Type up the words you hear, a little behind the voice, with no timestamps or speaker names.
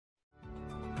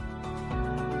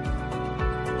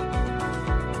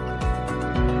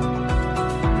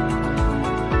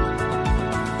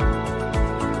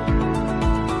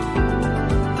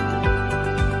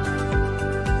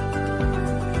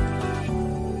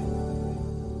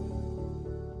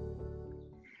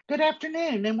Good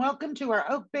afternoon and welcome to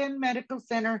our Oak Bend Medical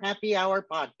Center Happy Hour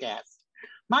podcast.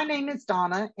 My name is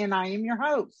Donna and I am your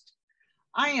host.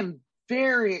 I am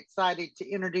very excited to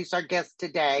introduce our guest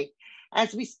today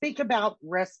as we speak about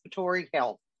respiratory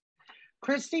health.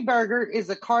 Christy Boerger is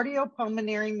a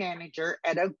cardiopulmonary manager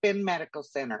at Oak Bend Medical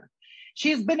Center. She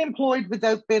has been employed with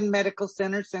Oak Bend Medical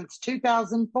Center since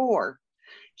 2004.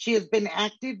 She has been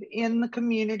active in the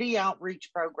community outreach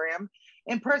program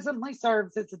and presently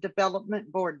serves as a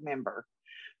development board member.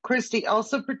 Christy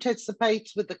also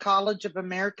participates with the College of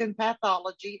American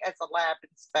Pathology as a lab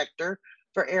inspector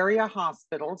for area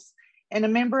hospitals and a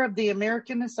member of the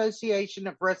American Association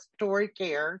of Respiratory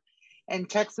Care and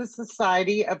Texas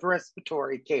Society of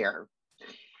Respiratory Care.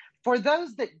 For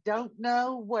those that don't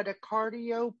know what a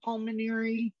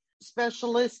cardiopulmonary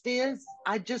specialist is,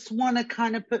 I just want to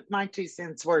kind of put my 2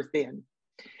 cents worth in.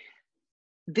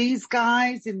 These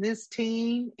guys in this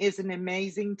team is an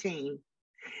amazing team.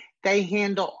 They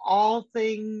handle all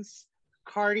things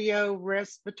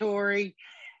cardiorespiratory.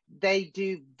 They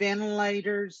do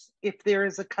ventilators. If there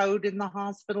is a code in the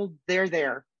hospital, they're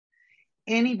there.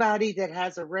 Anybody that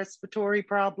has a respiratory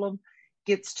problem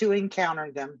gets to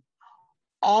encounter them.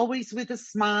 Always with a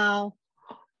smile,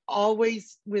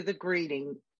 always with a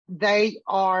greeting. They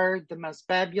are the most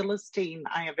fabulous team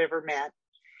I have ever met.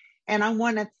 And I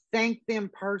want to thank them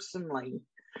personally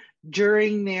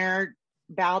during their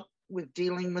bout with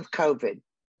dealing with COVID.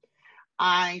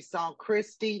 I saw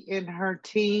Christy and her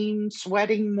team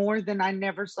sweating more than I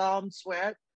never saw them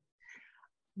sweat,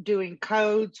 doing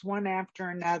codes one after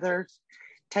another,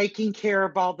 taking care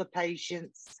of all the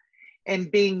patients and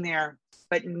being there,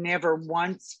 but never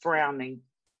once frowning,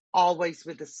 always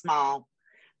with a smile.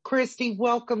 Christy,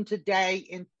 welcome today,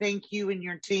 and thank you and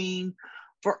your team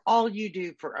for all you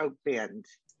do for Oak Bend.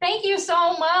 Thank you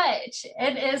so much.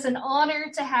 It is an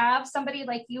honor to have somebody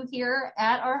like you here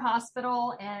at our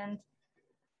hospital. And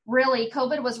really,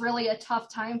 COVID was really a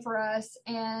tough time for us.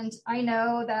 And I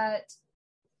know that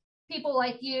people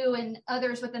like you and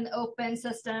others within the Oak Bend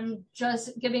system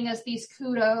just giving us these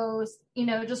kudos,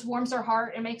 just warms our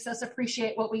heart and makes us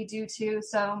appreciate what we do too.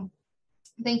 So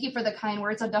thank you for the kind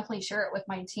words. I'll definitely share it with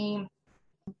my team.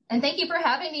 And thank you for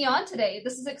having me on today.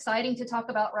 This is exciting to talk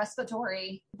about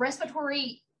respiratory.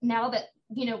 Respiratory, now that,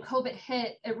 COVID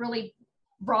hit, it really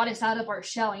brought us out of our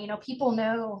shell. People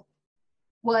know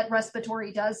what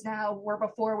respiratory does now, where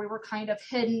before we were kind of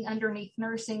hidden underneath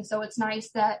nursing. So it's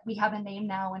nice that we have a name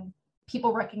now and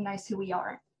people recognize who we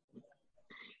are.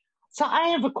 So I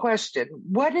have a question.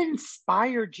 What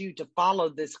inspired you to follow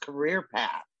this career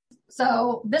path?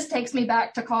 So this takes me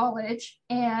back to college,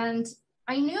 and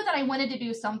I knew that I wanted to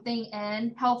do something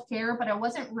in healthcare, but I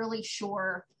wasn't really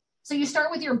sure. So you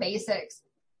start with your basics,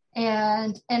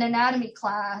 and in anatomy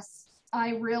class,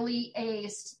 I really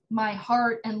aced my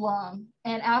heart and lung.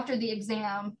 And after the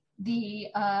exam, the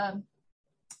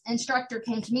instructor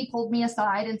came to me, pulled me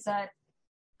aside and said,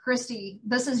 Christy,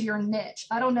 this is your niche.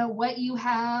 I don't know what you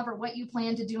have or what you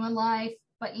plan to do in life,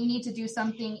 but you need to do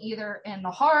something either in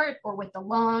the heart or with the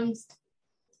lungs.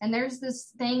 And there's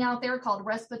this thing out there called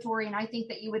respiratory, and I think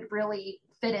that you would really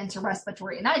fit into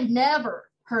respiratory. And I'd never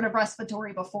heard of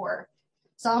respiratory before.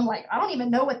 So I'm like, I don't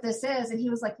even know what this is. And he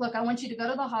was like, look, I want you to go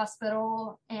to the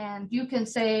hospital and you can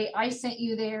say, I sent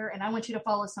you there and I want you to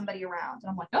follow somebody around.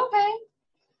 And I'm like, okay.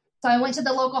 So I went to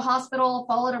the local hospital,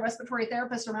 followed a respiratory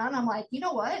therapist around. And I'm like, you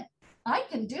know what? I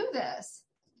can do this.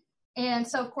 And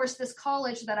so, of course, this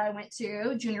college that I went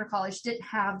to, junior college, didn't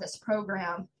have this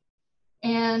program.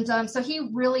 And so he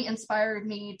really inspired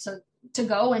me to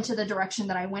go into the direction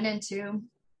that I went into.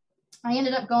 I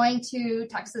ended up going to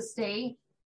Texas State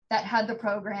that had the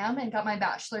program and got my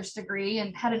bachelor's degree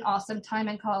and had an awesome time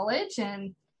in college.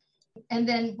 And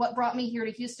then what brought me here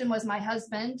to Houston was my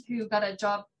husband, who got a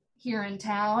job here in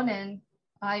town. And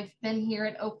I've been here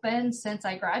at Oak Bend since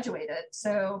I graduated.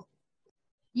 So,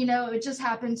 it just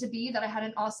happened to be that I had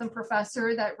an awesome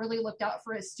professor that really looked out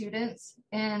for his students.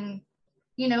 And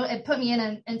it put me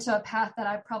into a path that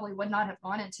I probably would not have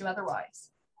gone into otherwise.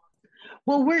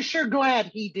 Well, we're sure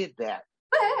glad he did that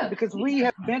because we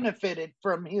have benefited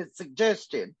from his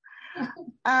suggestion.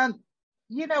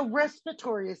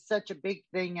 Respiratory is such a big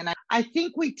thing, and I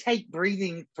think we take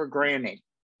breathing for granted.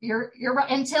 You're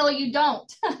right, until you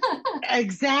don't.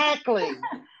 Exactly.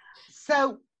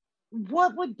 So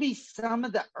what would be some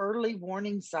of the early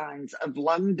warning signs of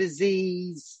lung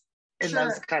disease and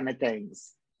those kind of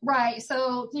things? Right.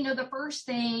 So, the first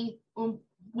thing,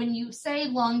 when you say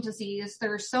lung disease,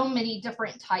 there's so many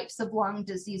different types of lung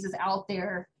diseases out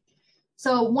there.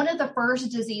 So one of the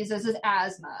first diseases is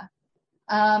asthma.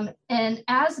 And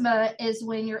asthma is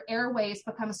when your airways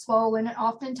become swollen, and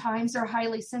oftentimes are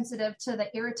highly sensitive to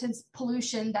the irritants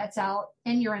pollution that's out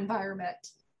in your environment.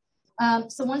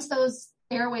 So once those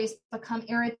airways become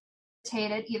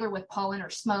irritated, either with pollen or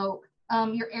smoke,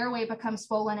 your airway becomes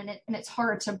swollen and it's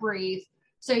hard to breathe.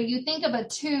 So you think of a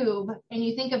tube, and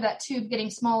you think of that tube getting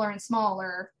smaller and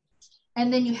smaller,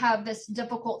 and then you have this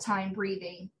difficult time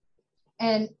breathing.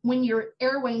 And when your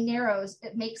airway narrows,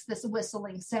 it makes this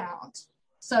whistling sound.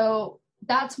 So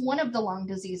that's one of the lung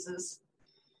diseases.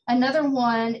 Another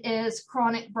one is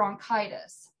chronic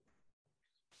bronchitis.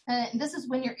 And this is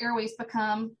when your airways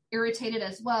become irritated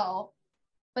as well,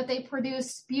 but they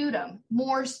produce sputum,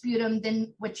 more sputum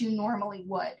than what you normally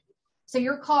would. So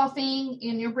you're coughing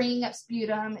and you're bringing up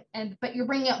sputum, but you're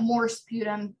bringing up more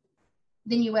sputum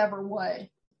than you ever would.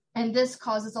 And this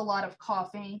causes a lot of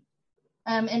coughing.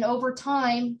 And over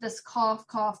time, this cough,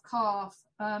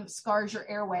 scars your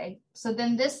airway. So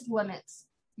then this limits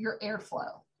your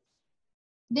airflow.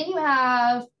 Then you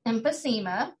have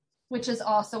emphysema, which is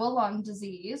also a lung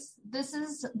disease. This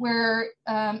is where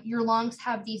your lungs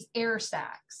have these air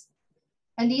sacs.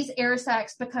 And these air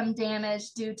sacs become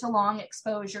damaged due to long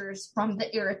exposures from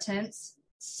the irritants,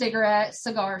 cigarettes,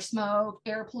 cigar smoke,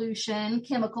 air pollution,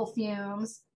 chemical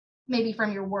fumes, maybe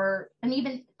from your work, and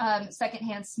even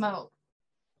secondhand smoke.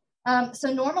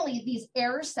 So normally these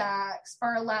air sacs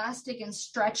are elastic and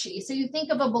stretchy. So you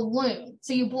think of a balloon.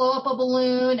 So you blow up a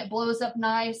balloon, it blows up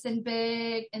nice and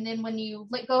big. And then when you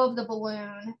let go of the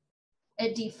balloon,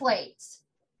 it deflates.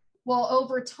 Well,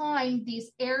 over time,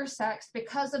 these air sacs,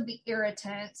 because of the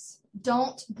irritants,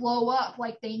 don't blow up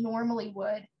like they normally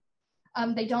would.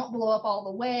 They don't blow up all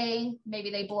the way.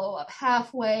 Maybe they blow up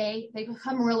halfway. They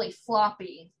become really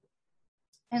floppy.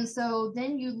 And so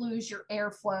then you lose your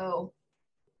airflow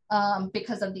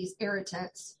because of these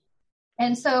irritants.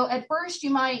 And so at first, you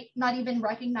might not even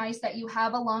recognize that you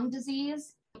have a lung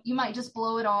disease. You might just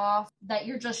blow it off, that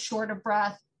you're just short of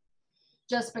breath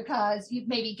just because you've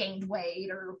maybe gained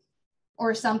weight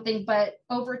or something. But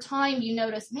over time, you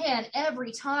notice, man,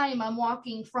 every time I'm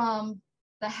walking from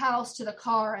the house to the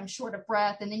car, I'm short of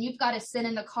breath. And then you've got to sit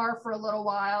in the car for a little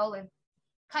while and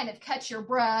kind of catch your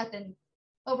breath. And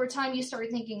over time, you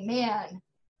start thinking, man,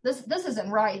 this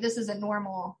isn't right. This isn't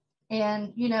normal.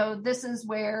 And, this is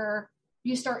where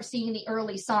you start seeing the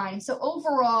early signs. So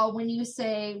overall, when you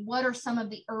say, what are some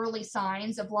of the early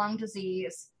signs of lung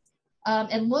disease?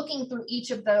 And looking through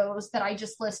each of those that I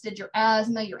just listed, your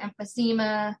asthma, your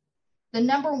emphysema, the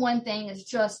number one thing is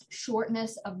just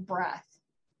shortness of breath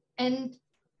and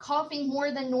coughing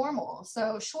more than normal.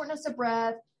 So shortness of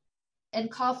breath and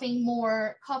coughing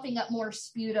up more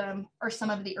sputum are some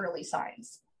of the early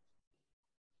signs.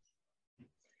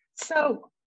 So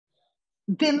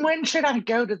then when should I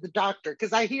go to the doctor?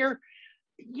 Because I hear,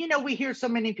 we hear so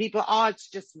many people, oh, it's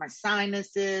just my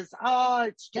sinuses. Oh,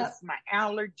 it's just my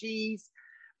allergies.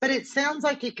 But it sounds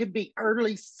like it could be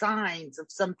early signs of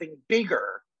something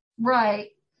bigger. Right.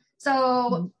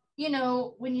 So,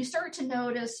 when you start to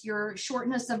notice your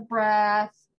shortness of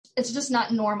breath, it's just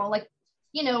not normal. Like,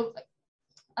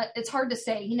 it's hard to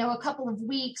say, a couple of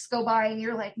weeks go by and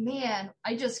you're like, man,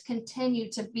 I just continue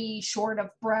to be short of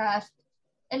breath.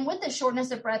 And with the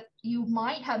shortness of breath, you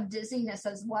might have dizziness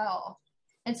as well.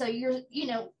 And so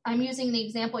I'm using the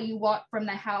example, you walk from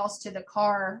the house to the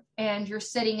car and you're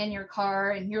sitting in your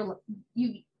car and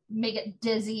you may get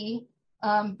dizzy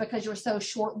because you're so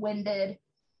short-winded.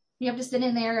 You have to sit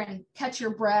in there and catch your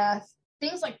breath.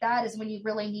 Things like that is when you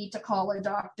really need to call a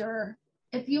doctor.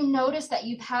 If you notice that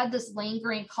you've had this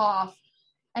lingering cough,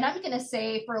 and I'm going to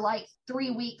say for like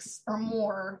 3 weeks or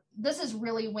more, this is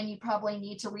really when you probably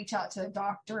need to reach out to a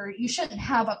doctor. You shouldn't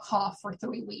have a cough for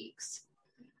 3 weeks.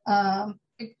 And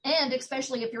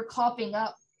especially if you're coughing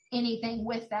up anything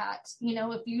with that,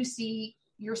 if you see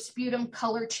your sputum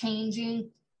color changing,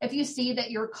 if you see that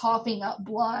you're coughing up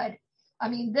blood,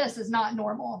 this is not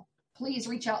normal. Please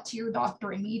reach out to your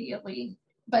doctor immediately.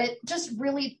 But just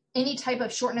really any type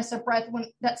of shortness of breath, when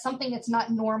that's something that's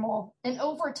not normal. And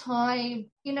over time,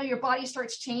 your body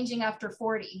starts changing after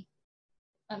 40,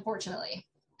 unfortunately.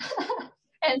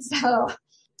 And so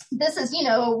this is,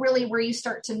 really where you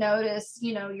start to notice,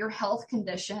 your health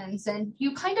conditions, and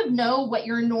you kind of know what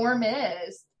your norm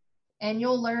is. And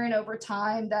you'll learn over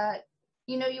time that,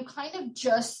 you kind of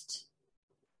just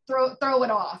throw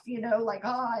it off, like,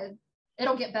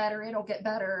 it'll get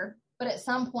better. But at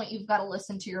some point you've got to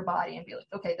listen to your body and be like,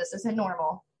 okay, this isn't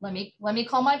normal. Let me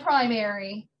call my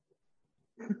primary.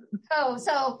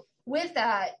 So with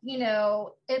that,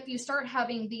 if you start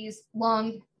having these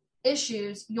lung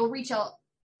issues, you'll reach out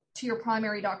to your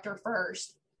primary doctor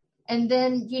first. And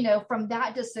then, from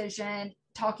that decision,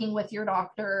 talking with your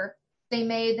doctor, they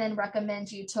may then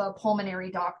recommend you to a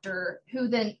pulmonary doctor who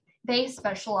then they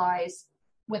specialize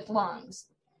with lungs.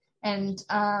 And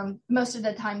most of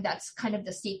the time, that's kind of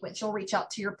the sequence. You'll reach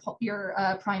out to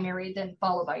your primary, then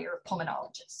followed by your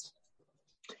pulmonologist.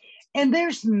 And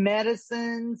there's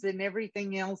medicines and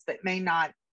everything else that may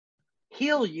not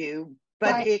heal you,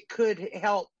 but right. It could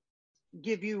help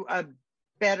give you a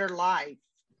better life.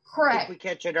 Correct. If we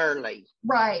catch it early.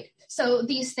 Right. So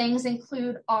these things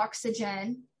include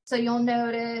oxygen. So you'll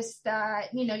notice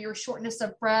that, your shortness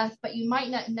of breath, but you might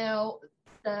not know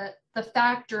the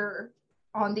factor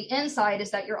on the inside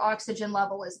is that your oxygen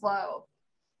level is low.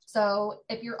 So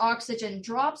if your oxygen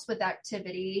drops with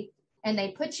activity and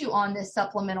they put you on this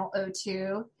supplemental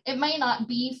O2, it may not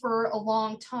be for a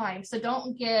long time. So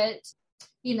don't get,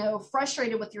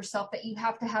 frustrated with yourself that you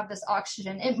have to have this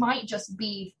oxygen. It might just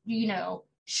be,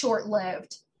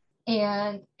 short-lived.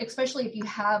 And especially if you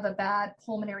have a bad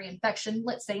pulmonary infection,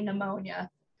 let's say pneumonia,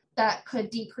 that could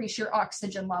decrease your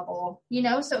oxygen level,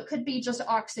 so it could be just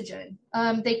oxygen.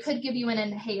 They could give you an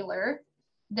inhaler.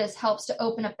 This helps to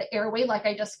open up the airway, like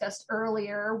I discussed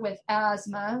earlier with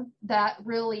asthma, that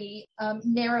really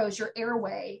narrows your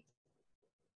airway.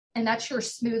 And that's your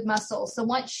smooth muscle. So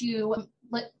once you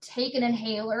take an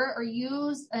inhaler or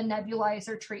use a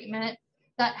nebulizer treatment,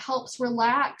 that helps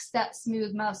relax that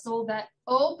smooth muscle, that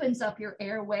opens up your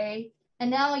airway. And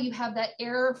now you have that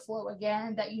airflow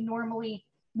again that you normally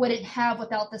wouldn't have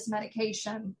without this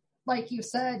medication. Like you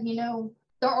said,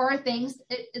 there are things,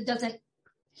 it doesn't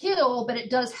heal, but it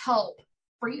does help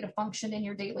for you to function in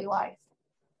your daily life.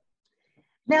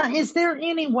 Now, is there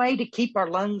any way to keep our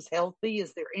lungs healthy?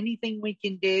 Is there anything we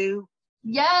can do?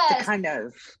 Yes. To kind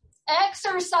of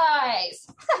exercise.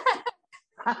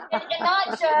 and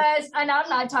not just, and I'm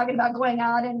not talking about going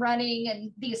out and running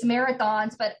and these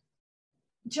marathons, but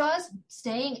just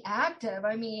staying active.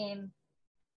 I mean,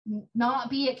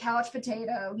 not be a couch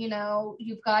potato,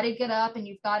 you've got to get up and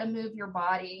you've got to move your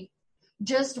body.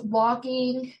 Just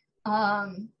walking.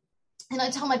 And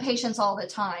I tell my patients all the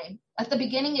time, at the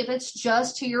beginning, if it's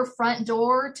just to your front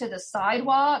door, to the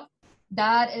sidewalk,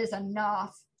 that is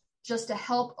enough just to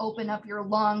help open up your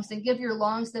lungs and give your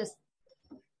lungs this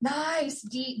nice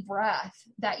deep breath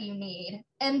that you need.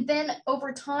 And then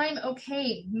over time,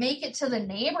 okay, make it to the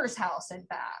neighbor's house and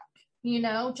back,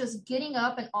 just getting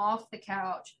up and off the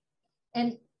couch.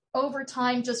 And over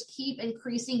time, just keep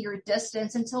increasing your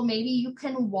distance until maybe you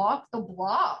can walk the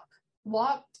block,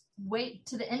 wait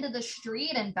to the end of the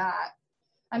street and back.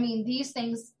 I mean, these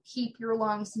things keep your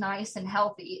lungs nice and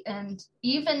healthy. And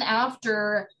even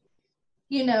after,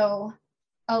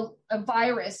 a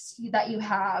virus that you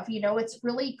have, it's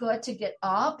really good to get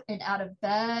up and out of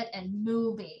bed and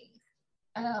moving.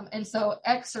 And so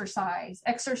exercise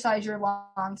your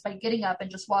lungs by getting up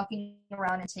and just walking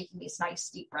around and taking these nice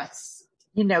deep breaths.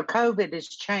 COVID has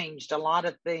changed a lot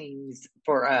of things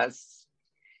for us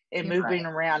in moving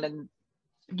around. And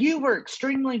you were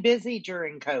extremely busy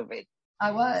during COVID.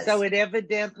 I was. So it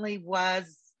evidently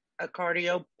was a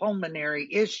cardiopulmonary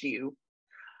issue.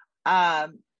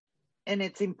 And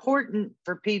it's important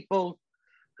for people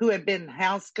who have been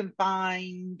house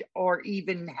confined or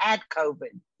even had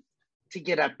COVID to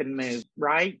get up and move,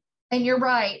 right? And you're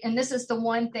right. And this is the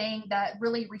one thing that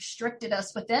really restricted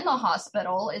us within the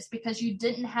hospital, is because you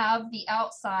didn't have the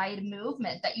outside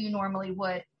movement that you normally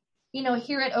would.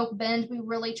 Here at Oak Bend, we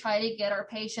really try to get our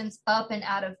patients up and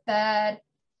out of bed.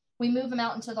 We move them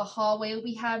out into the hallway.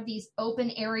 We have these open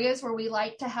areas where we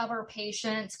like to have our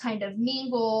patients kind of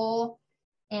mingle.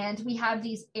 And we have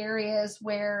these areas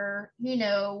where,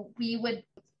 we would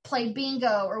play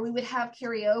bingo or we would have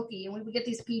karaoke and we would get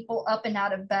these people up and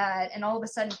out of bed. And all of a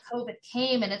sudden COVID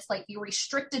came and it's like you're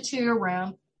restricted to your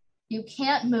room. You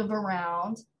can't move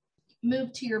around,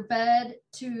 move to your bed,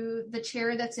 to the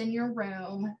chair that's in your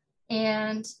room.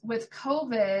 And with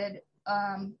COVID,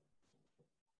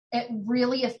 it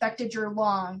really affected your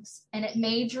lungs, and it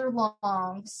made your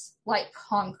lungs like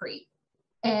concrete.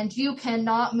 And you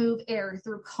cannot move air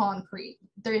through concrete.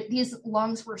 These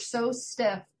lungs were so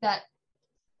stiff that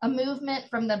a movement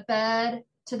from the bed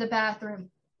to the bathroom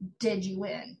did you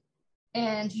in.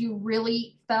 And you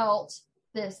really felt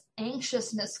this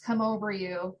anxiousness come over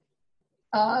you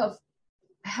of,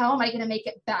 how am I going to make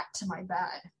it back to my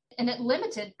bed? And it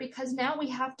limited, because now we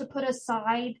have to put a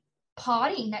side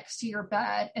potty next to your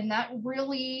bed. And that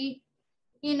really,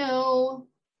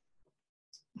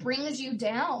 brings you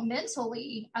down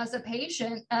mentally as a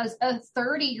patient, as a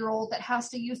 30-year-old that has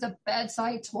to use a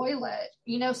bedside toilet,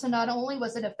 so not only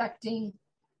was it affecting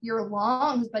your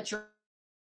lungs, but your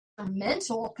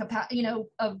mental capacity,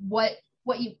 of what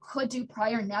what you could do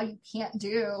prior, now you can't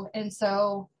do. And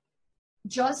so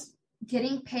just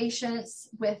getting patients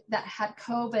that had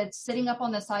COVID sitting up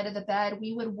on the side of the bed,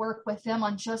 we would work with them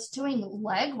on just doing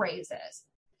leg raises,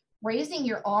 raising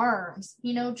your arms,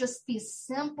 just these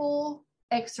simple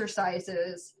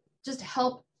exercises just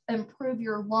help improve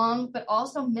your lung, but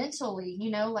also mentally,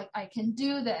 like I can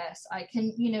do this, I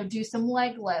can, do some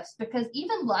leg lifts, because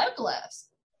even leg lifts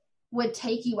would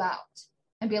take you out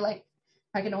and be like,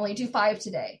 I can only do 5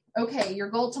 today. Okay, your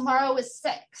goal tomorrow is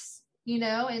 6,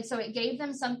 and so it gave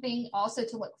them something also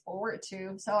to look forward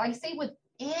to. So I say with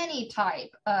any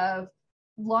type of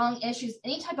lung issues,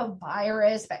 any type of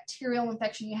virus, bacterial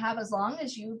infection you have, as long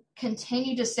as you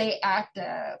continue to stay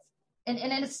active and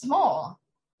it's small,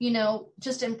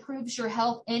 just improves your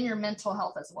health and your mental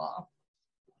health as well.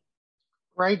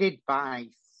 Great advice.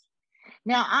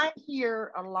 Now, I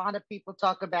hear a lot of people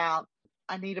talk about,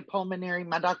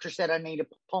 my doctor said I need a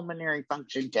pulmonary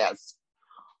function test.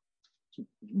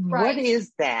 Right. What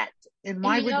is that? And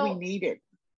why would we need it?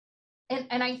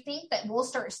 And I think that we'll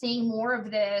start seeing more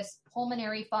of this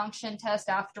pulmonary function test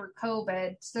after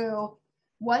COVID. So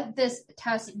what this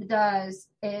test does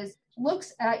is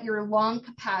looks at your lung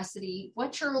capacity,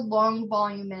 what your lung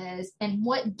volume is, and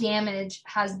what damage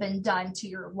has been done to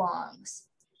your lungs.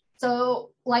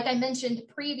 So like I mentioned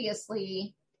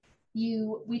previously,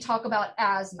 we talk about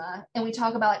asthma and we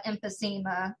talk about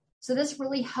emphysema. So this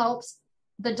really helps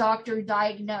the doctor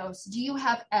diagnose, do you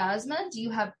have asthma? Do you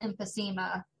have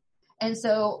emphysema? And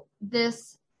so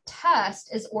this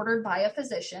test is ordered by a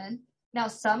physician. Now,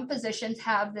 some physicians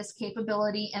have this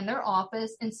capability in their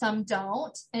office and some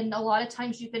don't. And a lot of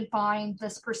times you can find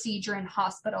this procedure in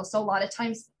hospitals. So a lot of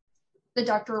times the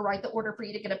doctor will write the order for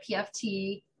you to get a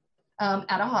PFT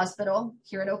at a hospital.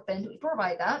 Here at Oak Bend, we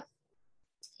provide that.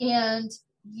 And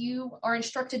you are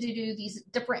instructed to do these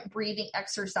different breathing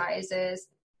exercises.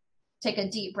 Take a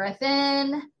deep breath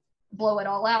in, blow it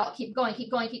all out. Keep going, keep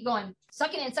going, keep going.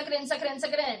 Suck it in, suck it in, suck it in,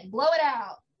 suck it in. Blow it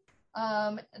out.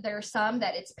 There's some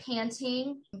that it's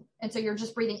panting. And so you're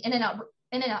just breathing in and out,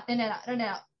 in and out, in and out, in and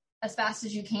out as fast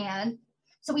as you can.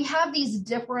 So we have these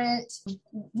different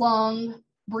lung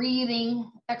breathing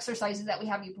exercises that we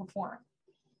have you perform.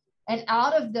 And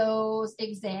out of those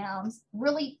exams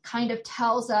really kind of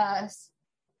tells us,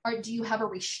 do you have a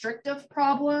restrictive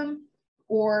problem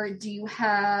or do you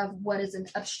have what is an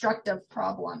obstructive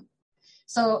problem?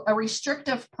 So a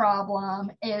restrictive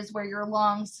problem is where your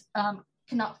lungs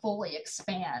cannot fully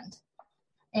expand.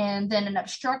 And then an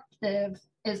obstructive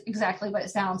is exactly what it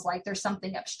sounds like. There's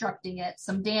something obstructing it,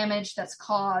 some damage that's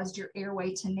caused your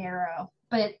airway to narrow.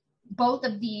 But both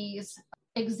of these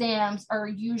exams are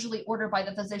usually ordered by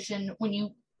the physician when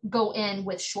you go in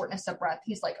with shortness of breath.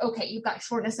 He's like, okay, you've got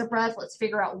shortness of breath. Let's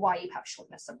figure out why you have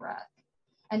shortness of breath.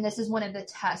 And this is one of the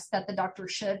tests that the doctor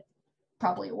should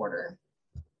probably order.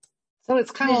 So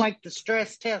it's kind of like the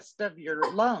stress test of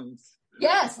your lungs.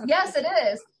 Yes, it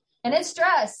is. And it's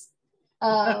stress.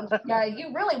 Yeah,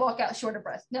 you really walk out short of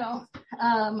breath. No,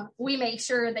 we make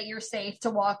sure that you're safe to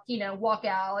walk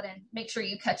out and make sure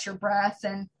you catch your breath.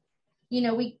 And,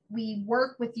 we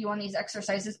work with you on these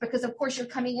exercises because of course you're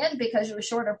coming in because you're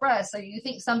short of breath. So you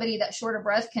think somebody that's short of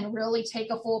breath can really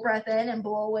take a full breath in and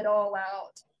blow it all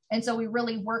out. And so we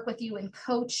really work with you and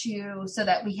coach you so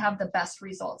that we have the best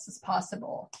results as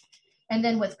possible. And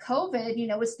then with COVID,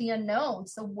 it's the unknown.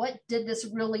 So what did this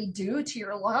really do to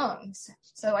your lungs?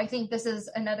 So I think this is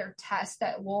another test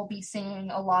that we'll be seeing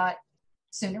a lot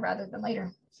sooner rather than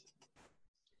later.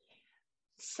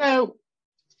 So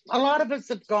a lot of us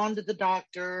have gone to the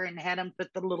doctor and had them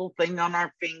put the little thing on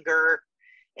our finger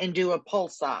and do a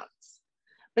pulse ox.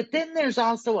 But then there's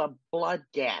also a blood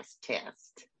gas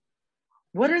test.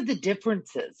 What are the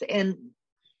differences and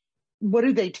what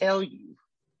do they tell you?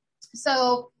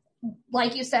 So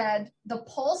like you said, the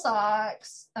pulse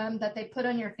ox that they put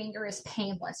on your finger is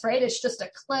painless, right? It's just a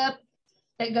clip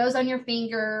that goes on your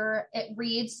finger. It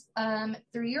reads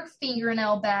through your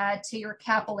fingernail bed to your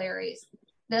capillaries.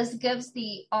 This gives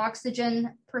the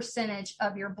oxygen percentage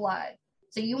of your blood.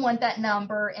 So you want that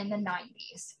number in the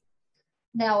 90s.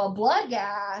 Now, a blood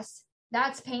gas,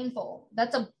 that's painful.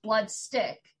 That's a blood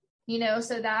stick,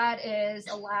 so that is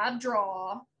a lab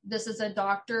draw. This is a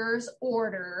doctor's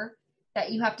order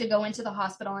that you have to go into the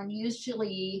hospital, and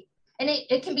usually, and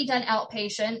it can be done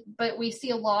outpatient, but we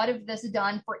see a lot of this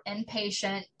done for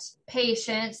inpatient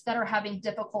patients that are having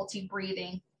difficulty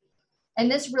breathing. And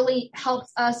this really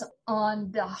helps us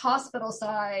on the hospital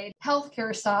side,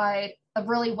 healthcare side of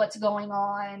really what's going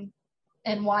on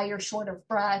and why you're short of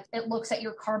breath. It looks at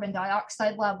your carbon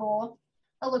dioxide level.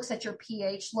 It looks at your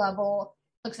pH level.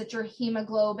 looks at your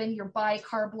hemoglobin, your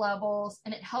bicarb levels,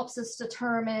 and it helps us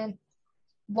determine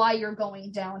why you're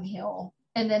going downhill.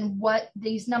 And then what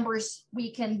these numbers,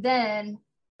 we can then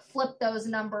flip those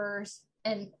numbers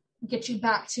and get you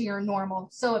back to your normal.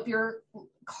 So if your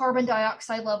carbon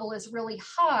dioxide level is really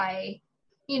high,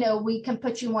 we can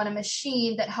put you on a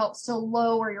machine that helps to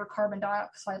lower your carbon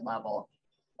dioxide level.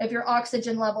 If your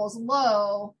oxygen level is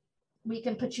low, we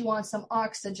can put you on some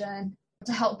oxygen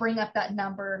to help bring up that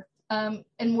number. And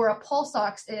where a pulse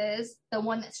ox is, the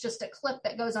one that's just a clip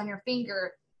that goes on your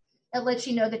finger, it lets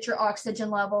you know that your oxygen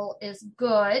level is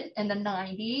good in the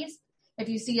 90s. If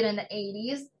you see it in the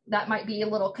 80s, that might be a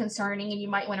little concerning and you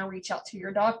might want to reach out to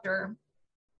your doctor.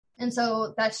 And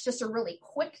so that's just a really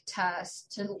quick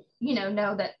test to,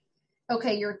 know that,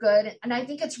 okay, you're good. And I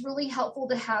think it's really helpful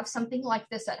to have something like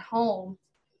this at home,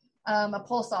 a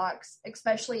pulse ox,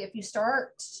 especially if you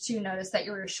start to notice that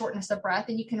you're shortness of breath,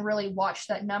 and you can really watch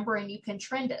that number and you can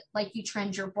trend it like you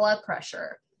trend your blood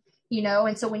pressure.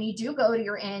 And so when you do go to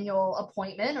your annual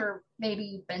appointment, or maybe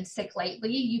you've been sick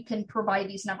lately, you can provide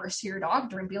these numbers to your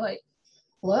doctor and be like,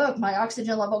 look, my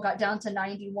oxygen level got down to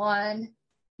 91,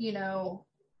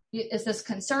 is this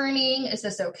concerning? Is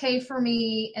this okay for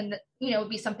me? And, it would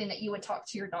be something that you would talk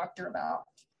to your doctor about.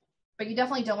 But you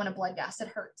definitely don't want a blood gas. It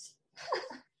hurts.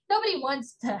 Nobody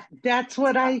wants that. That's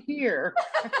what I hear.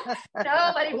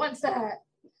 Nobody wants that.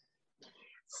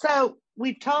 So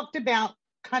we've talked about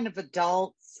kind of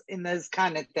adults and those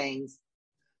kind of things,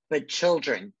 but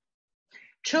children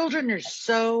are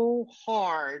so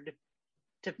hard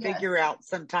to figure out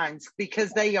sometimes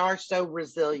because they are so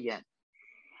resilient.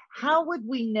 How would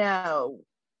we know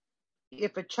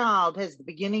if a child has the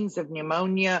beginnings of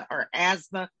pneumonia or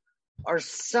asthma or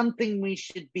something we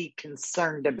should be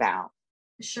concerned about?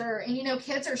 Sure. And,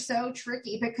 kids are so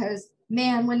tricky because,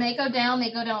 man, when they go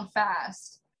down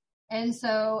fast. And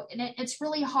so it's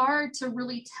really hard to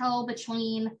really tell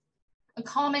between a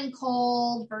common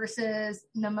cold versus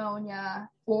pneumonia,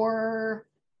 or,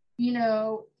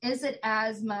 is it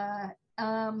asthma?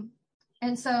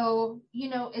 And so,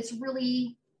 it's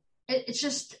really,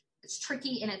 it's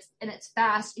tricky, and it's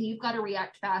fast, and you've got to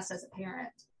react fast as a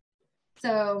parent.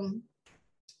 So,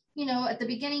 at the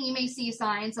beginning, you may see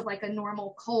signs of like a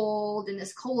normal cold, and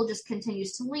this cold just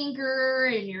continues to linger,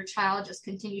 and your child just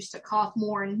continues to cough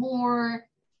more and more.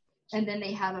 And then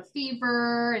they have a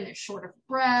fever, and they're short of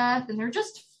breath, and they're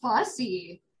just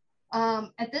fussy.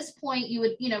 At this point, you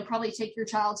would, probably take your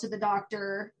child to the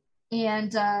doctor,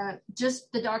 and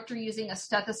just the doctor using a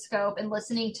stethoscope and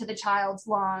listening to the child's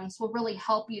lungs will really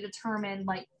help you determine,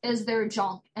 like, is there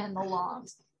junk in the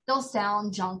lungs? They'll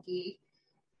sound junky.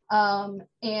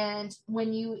 And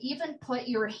when you even put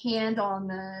your hand on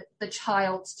the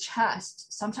child's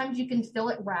chest, sometimes you can feel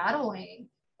it rattling.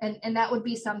 And that would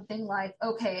be something like,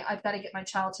 okay, I've got to get my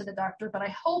child to the doctor. But I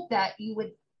hope that you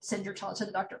would send your child to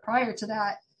the doctor prior to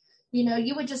that.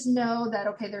 You would just know that,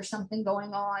 okay, there's something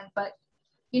going on. But,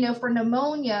 for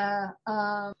pneumonia,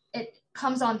 it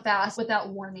comes on fast without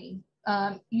warning.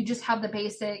 You just have the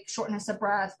basic shortness of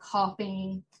breath,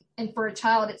 coughing. And for a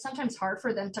child, it's sometimes hard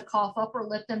for them to cough up or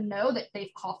let them know that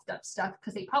they've coughed up stuff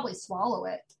because they probably swallow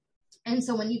it. And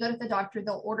so when you go to the doctor,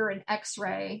 they'll order an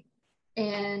x-ray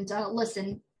and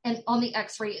listen. And on the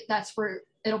x-ray, that's where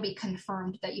it'll be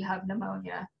confirmed that you have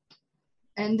pneumonia.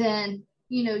 And then,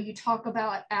 you talk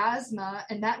about asthma,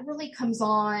 and that really comes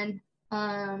on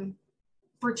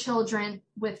for children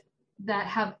that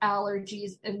have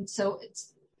allergies. And so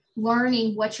it's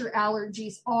learning what your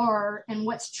allergies are and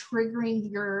what's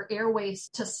triggering your airways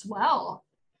to swell.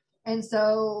 And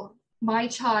so my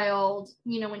child,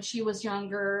 when she was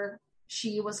younger,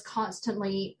 she was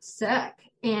constantly sick.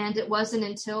 And it wasn't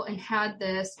until and had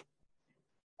this,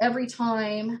 every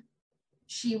time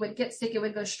she would get sick, it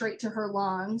would go straight to her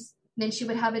lungs. Then she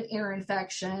would have an ear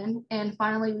infection. And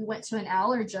finally we went to an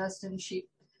allergist, and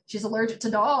she's allergic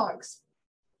to dogs.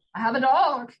 I have a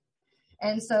dog.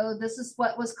 And so this is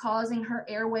what was causing her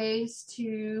airways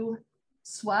to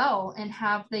swell and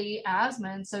have the asthma.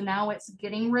 And so now it's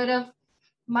getting rid of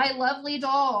my lovely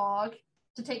dog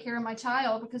to take care of my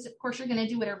child, because of course you're going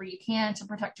to do whatever you can to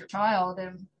protect your child.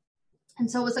 And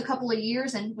so it was a couple of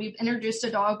years, and we've introduced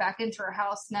a dog back into her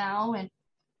house now, and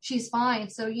she's fine.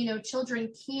 So,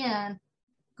 children can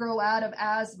grow out of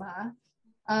asthma.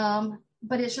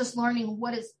 But it's just learning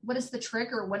what is the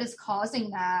trigger, what is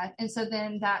causing that. And so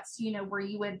then that's, where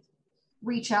you would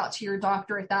reach out to your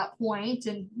doctor at that point.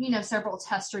 And, several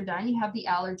tests are done. You have the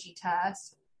allergy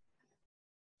test.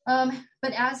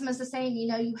 But asthma is the same,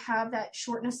 you have that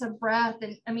shortness of breath.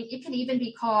 And I mean, it can even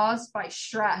be caused by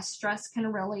stress. Stress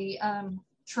can really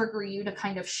trigger you to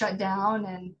kind of shut down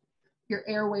and your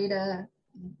airway to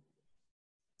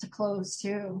to clothes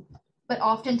too. But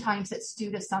oftentimes it's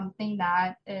due to something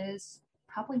that is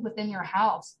probably within your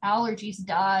house. Allergies,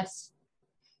 dust,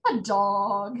 a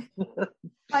dog.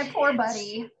 My poor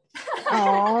buddy.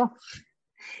 Oh,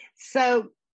 so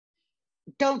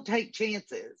don't take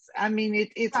chances. I mean,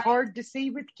 it's Right. hard to see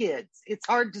with kids. It's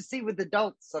hard to see with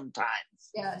adults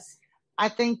sometimes. Yes. I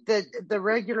think that the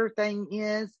regular thing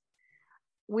is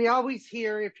we always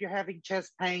hear if you're having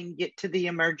chest pain, get to the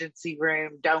emergency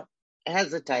room. Don't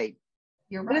hesitate.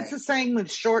 You're But right. it's the same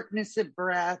with shortness of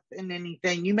breath and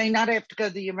anything. You may not have to go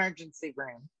to the emergency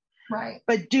room, Right.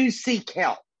 but do seek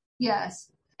help.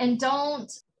 Yes. And don't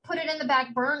put it in the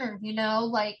back burner,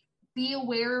 like be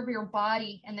aware of your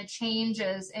body and the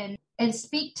changes and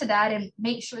speak to that and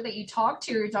make sure that you talk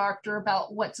to your doctor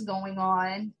about what's going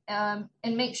on,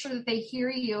 and make sure that they hear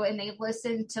you and they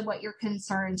listen to what your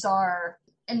concerns are.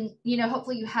 And,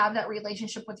 hopefully you have that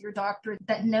relationship with your doctor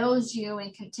that knows you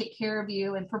and can take care of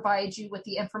you and provide you with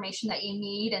the information that you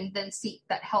need, and then seek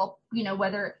that help,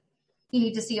 whether you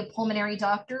need to see a pulmonary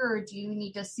doctor or do you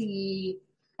need to see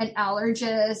an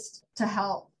allergist to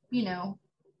help,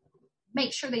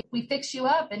 make sure that we fix you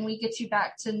up and we get you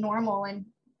back to normal. And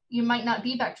you might not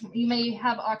be back to, you may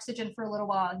have oxygen for a little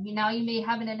while. Now you may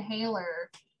have an inhaler.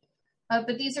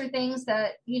 But these are things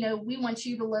that, we want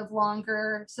you to live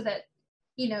longer so that,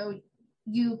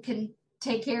 you can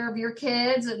take care of your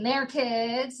kids and their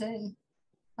kids. And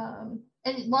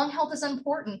lung health is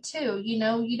important too. You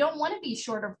don't want to be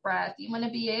short of breath. You want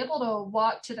to be able to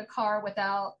walk to the car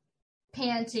without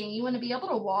panting. You want to be able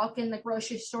to walk in the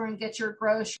grocery store and get your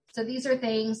groceries. So these are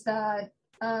things that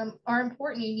are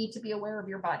important. You need to be aware of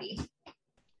your body.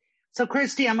 So,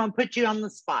 Christy, I'm going to put you on the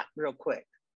spot real quick.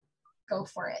 Go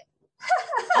for it.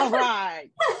 All right.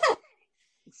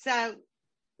 So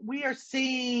we are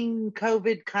seeing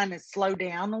COVID kind of slow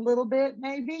down a little bit,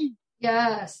 maybe?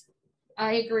 Yes,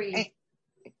 I agree.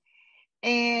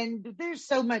 And there's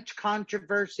so much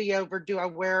controversy over, do I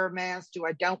wear a mask? Do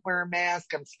I don't wear a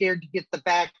mask? I'm scared to get the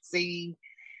vaccine.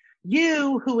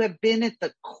 You who have been at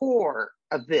the core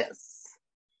of this,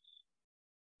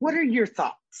 what are your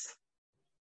thoughts?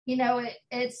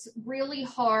 It's really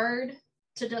hard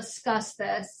to discuss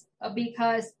this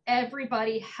because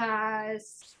everybody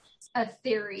has a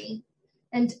theory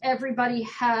and everybody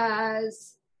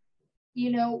has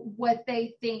what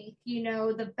they think.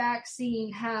 The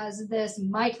vaccine has this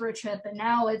microchip and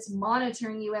now it's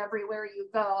monitoring you everywhere you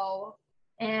go.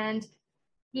 And,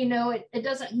 it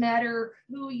doesn't matter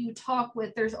who you talk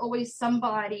with. There's always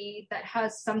somebody that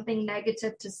has something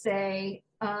negative to say.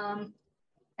 And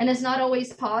it's not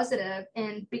always positive.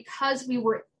 And because we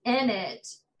were in it,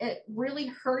 it really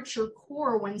hurts your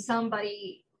core when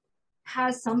somebody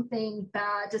has something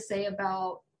bad to say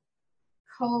about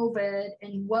COVID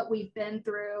and what we've been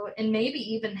through, and maybe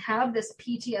even have this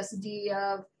PTSD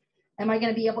of, am I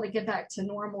going to be able to get back to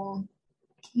normal?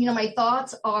 My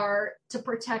thoughts are to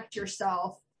protect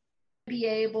yourself, be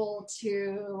able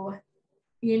to,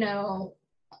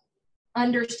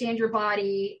 understand your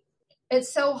body.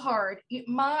 It's so hard.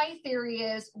 My theory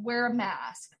is wear a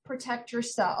mask, protect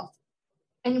yourself.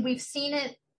 And we've seen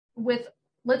it with,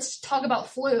 let's talk about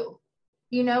flu.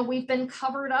 We've been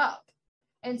covered up.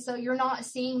 And so you're not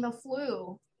seeing the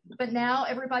flu, but now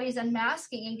everybody's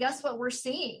unmasking. And guess what we're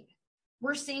seeing?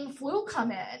 We're seeing flu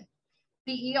come in.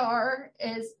 The ER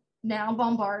is now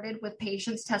bombarded with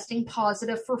patients testing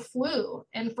positive for flu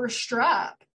and for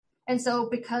strep. And so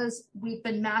because we've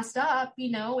been masked up,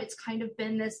 it's kind of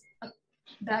been this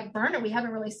back burner. We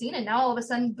haven't really seen it. Now all of a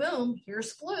sudden, boom,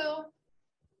 here's flu.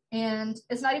 And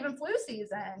it's not even flu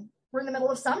season. We're in the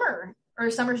middle of summer. Or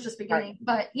summer's just beginning,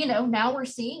 right. But, now we're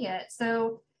seeing it.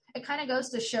 So it kind of goes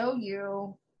to show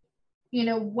you,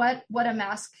 what a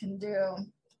mask can do.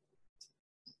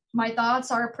 My thoughts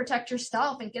are protect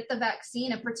yourself and get the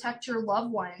vaccine and protect your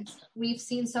loved ones. We've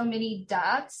seen so many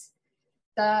deaths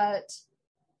that,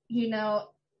 it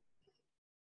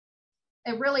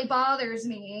really bothers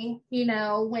me,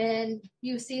 when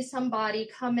you see somebody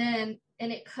come in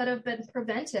and it could have been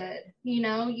prevented.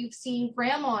 You've seen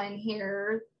grandma in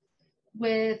here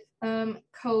with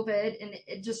COVID, and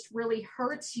it just really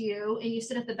hurts you, and you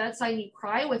sit at the bedside and you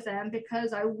cry with them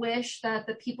because I wish that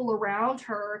the people around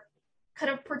her could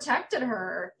have protected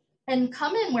her and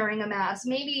come in wearing a mask.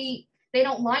 Maybe they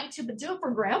don't like to, but do it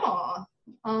for grandma.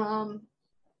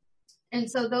 And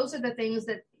so those are the things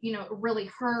that, it really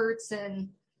hurts, and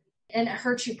it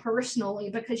hurts you personally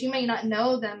because you may not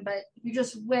know them, but you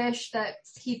just wish that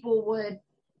people would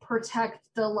protect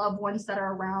the loved ones that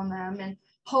are around them. And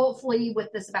hopefully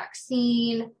with this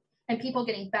vaccine and people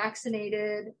getting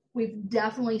vaccinated, we've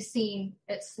definitely seen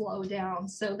it slow down.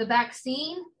 So the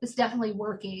vaccine is definitely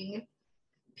working.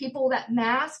 People that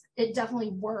mask, it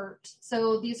definitely worked.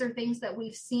 So these are things that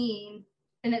we've seen,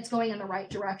 and it's going in the right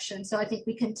direction. So I think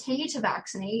we continue to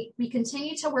vaccinate. We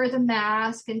continue to wear the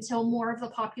mask until more of the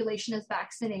population is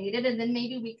vaccinated. And then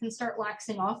maybe we can start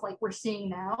laxing off like we're seeing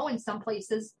now. In some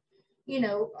places, you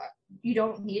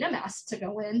don't need a mask to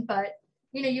go in, but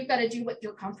you've got to do what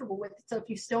you're comfortable with. So if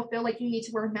you still feel like you need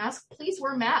to wear a mask, please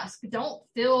wear a mask. Don't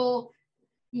feel,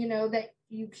 that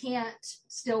you can't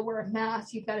still wear a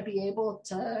mask. You've got to be able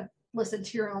to listen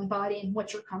to your own body and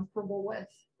what you're comfortable with.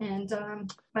 And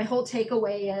my whole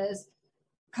takeaway is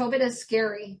COVID is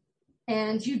scary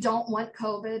and you don't want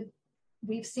COVID.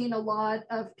 We've seen a lot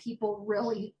of people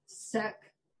really sick,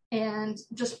 and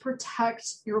just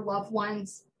protect your loved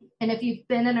ones. And if you've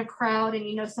been in a crowd and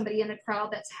you know somebody in a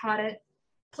crowd that's had it,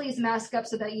 please mask up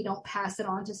so that you don't pass it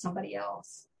on to somebody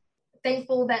else.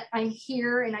 Thankful that I'm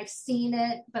here and I've seen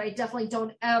it, but I definitely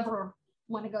don't ever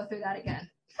want to go through that again.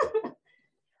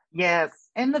 Yes.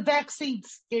 And the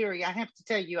vaccine's scary. I have to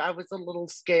tell you, I was a little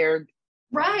scared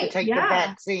to take the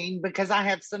vaccine because I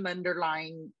have some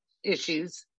underlying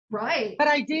issues. Right. But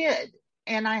I did.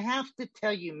 And I have to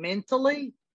tell you,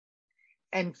 mentally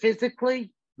and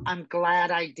physically, I'm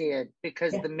glad I did,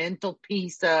 because the mental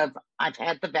piece of I've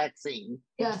had the vaccine.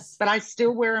 Yes. But I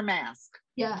still wear a mask.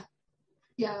 Yeah.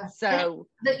 Yeah. So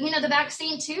the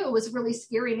vaccine too was really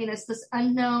scary. I mean, it's this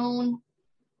unknown,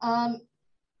 and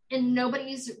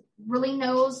nobody's really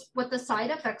knows what the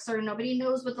side effects are. Nobody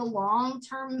knows what the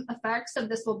long-term effects of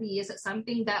this will be. Is it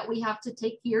something that we have to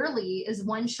take yearly? Is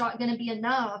one shot going to be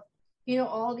enough?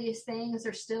 All these things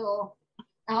are still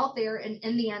out there and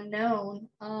in the unknown.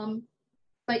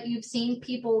 But you've seen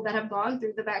people that have gone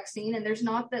through the vaccine and there's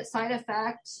not that side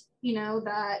effect,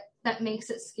 that makes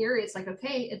it scary. It's like,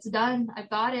 okay, it's done. I've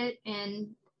got it. And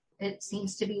it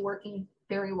seems to be working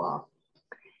very well.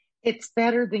 It's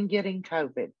better than getting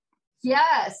COVID.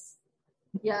 Yes.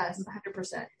 Yes.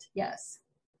 100%. Yes.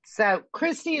 So,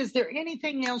 Christy, is there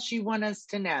anything else you want us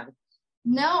to know?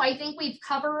 No, I think we've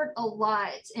covered a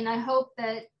lot. And I hope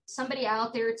that somebody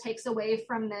out there takes away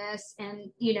from this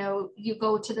and, you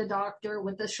go to the doctor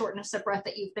with the shortness of breath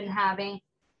that you've been having,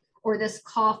 or this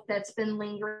cough that's been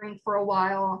lingering for a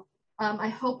while. I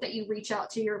hope that you reach out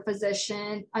to your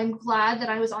physician. I'm glad that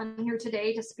I was on here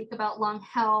today to speak about lung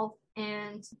health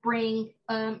and bring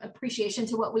appreciation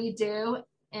to what we do.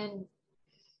 And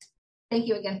thank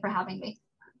you again for having me.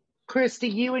 Christy,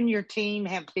 you and your team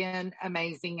have been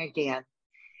amazing again.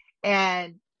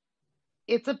 And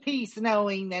it's a peace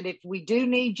knowing that if we do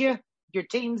need you, your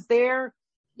team's there.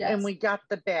 Yes. And we got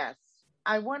the best.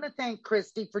 I want to thank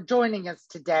Christy for joining us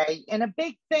today, and a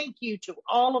big thank you to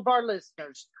all of our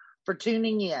listeners for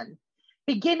tuning in.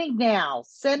 Beginning now,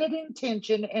 set an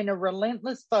intention and a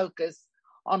relentless focus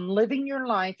on living your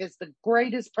life as the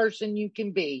greatest person you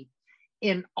can be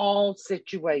in all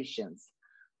situations.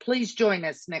 Please join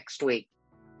us next week.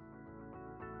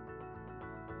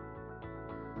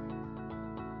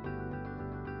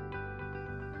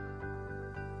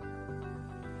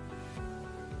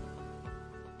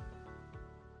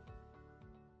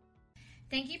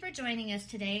 Thank you for joining us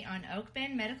today on Oak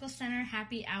Bend Medical Center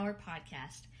Happy Hour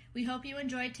podcast. We hope you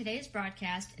enjoyed today's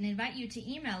broadcast and invite you to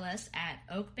email us at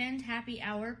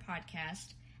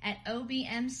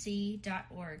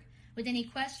oakbendhappyhourpodcast@obmc.org with any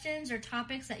questions or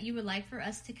topics that you would like for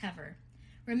us to cover.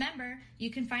 Remember, you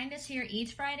can find us here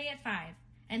each Friday at 5.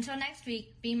 Until next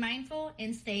week, be mindful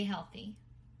and stay healthy.